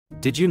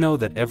Did you know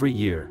that every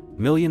year,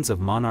 millions of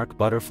monarch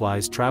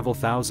butterflies travel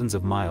thousands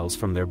of miles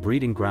from their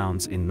breeding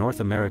grounds in North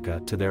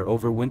America to their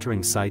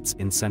overwintering sites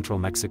in central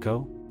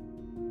Mexico?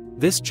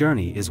 This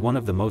journey is one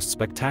of the most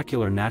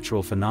spectacular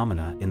natural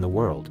phenomena in the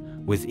world,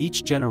 with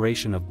each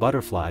generation of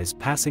butterflies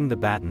passing the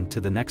baton to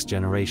the next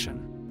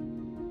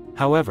generation.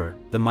 However,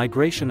 the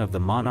migration of the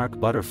monarch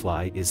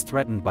butterfly is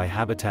threatened by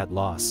habitat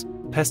loss,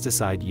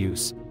 pesticide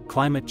use,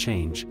 climate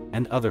change,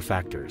 and other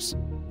factors.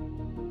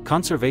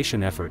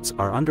 Conservation efforts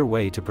are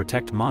underway to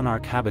protect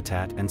monarch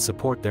habitat and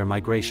support their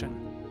migration.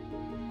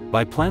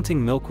 By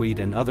planting milkweed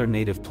and other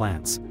native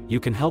plants, you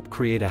can help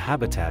create a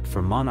habitat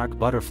for monarch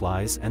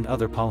butterflies and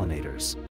other pollinators.